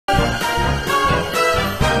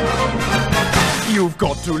You've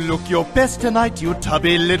got to look your best tonight, you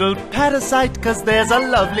tubby little parasite, 'cause there's a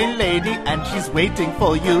lovely lady and she's waiting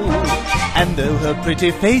for you. And though her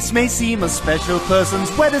pretty face may seem a special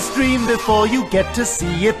person's wettest dream, before you get to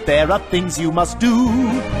see it, there are things you must do.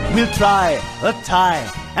 We'll try a tie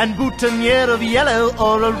and boutonniere of yellow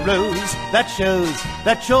or a rose that shows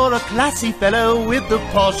that you're a classy fellow with the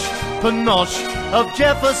posh panache of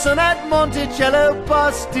Jefferson at Monticello,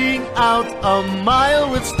 busting out a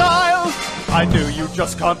mile with style. I know you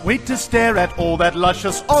just can't wait to stare at all that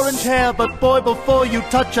luscious orange hair, but boy, before you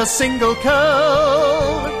touch a single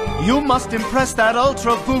curl, you must impress that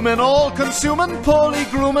ultra-booming, all-consuming, poorly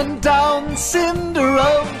grooming, Down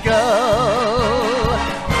syndrome girl.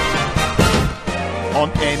 On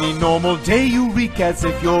any normal day you reek as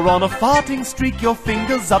if you're on a farting streak, your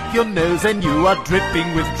fingers up your nose and you are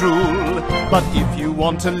dripping with drool. But if you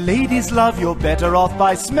want a lady's love, you're better off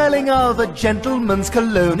by smelling of a gentleman's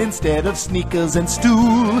cologne instead of sneakers and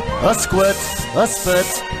stool. A squirt, a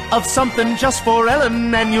spurt of something just for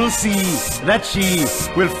Ellen, and you'll see that she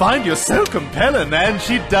will find you so compelling, and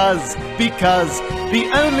she does, because the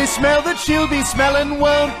only smell that she'll be smelling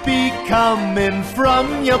won't be coming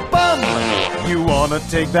from your bum. You wanna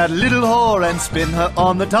take that little whore and spin her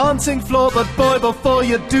on the dancing floor, but boy, before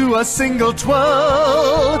you do a single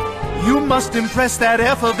twirl, you must impress that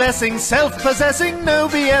effervescing, self-possessing, no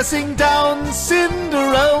BSing Down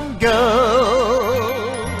syndrome girl.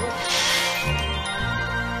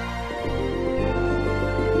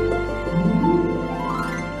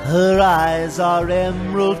 Her eyes are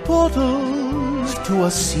emerald portals to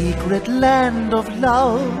a secret land of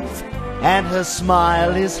love, and her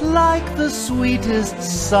smile is like the sweetest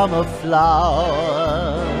summer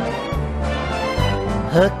flower.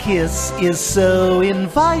 Her kiss is so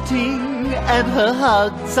inviting, and her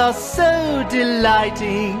hugs are so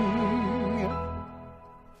delighting.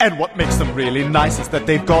 And what makes them really nice is that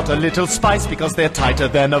they've got a little spice, because they're tighter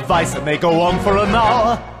than a vice and they go on for an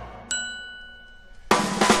hour.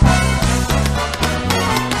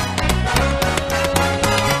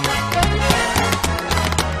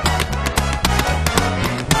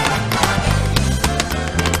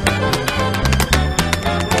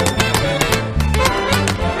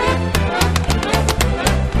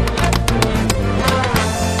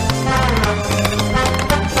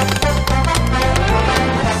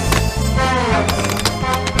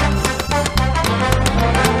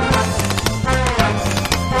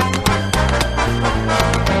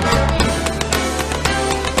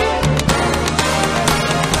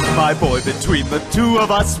 My boy, between the two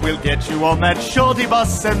of us, we'll get you on that shorty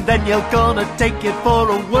bus, and then you're gonna take it for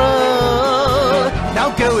a whirl.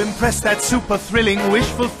 Now go impress that super thrilling,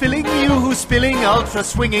 wish-fulfilling you who's spilling,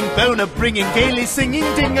 ultra-swinging, boner-bringing, gaily singing,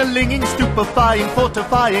 ding-a-linging, stupefying,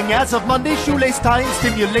 fortifying, as of Monday, shoelace tying,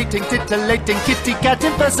 stimulating, titillating, kitty-cat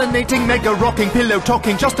impersonating, mega-rocking,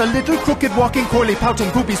 pillow-talking, just a little crooked walking, coyly pouting,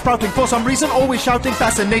 poopy sprouting, for some reason always shouting,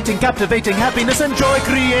 fascinating, captivating, happiness and joy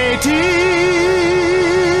creating.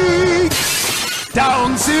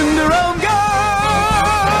 Down syndrome girl!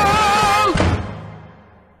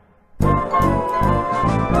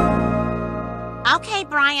 Okay,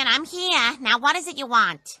 Brian, I'm here. Now what is it you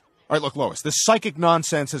want? All right, look, Lois, this psychic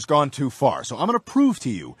nonsense has gone too far, so I'm going to prove to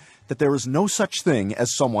you that there is no such thing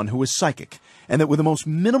as someone who is psychic, and that with the most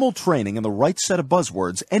minimal training and the right set of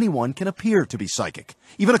buzzwords, anyone can appear to be psychic.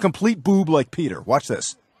 Even a complete boob like Peter. Watch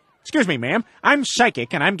this. Excuse me, ma'am. I'm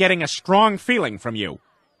psychic, and I'm getting a strong feeling from you.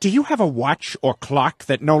 Do you have a watch or clock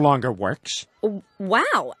that no longer works?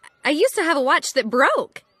 Wow. I used to have a watch that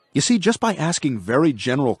broke. You see, just by asking very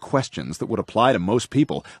general questions that would apply to most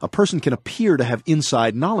people, a person can appear to have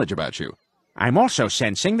inside knowledge about you. I'm also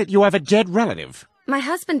sensing that you have a dead relative. My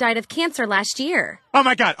husband died of cancer last year. Oh,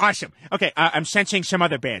 my God. Awesome. Okay, I'm sensing some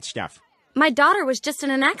other bad stuff. My daughter was just in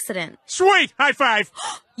an accident. Sweet! High five!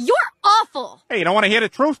 You're awful! Hey, you don't want to hear the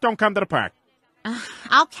truth? Don't come to the park.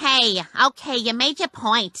 Okay, you made your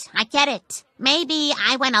point. I get it. Maybe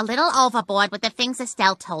I went a little overboard with the things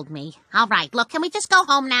Estelle told me. All right, look, can we just go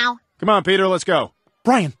home now? Come on, Peter, let's go.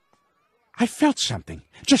 Brian, I felt something.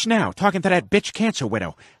 Just now, talking to that bitch cancer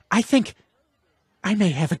widow. I think I may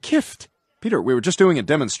have a gift. Peter, we were just doing a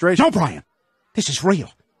demonstration. No, Brian. This is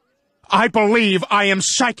real. I believe I am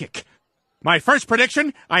psychic. My first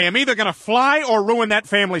prediction, I am either going to fly or ruin that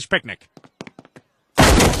family's picnic.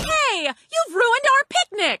 Hey, you've ruined our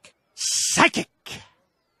picnic! Psychic!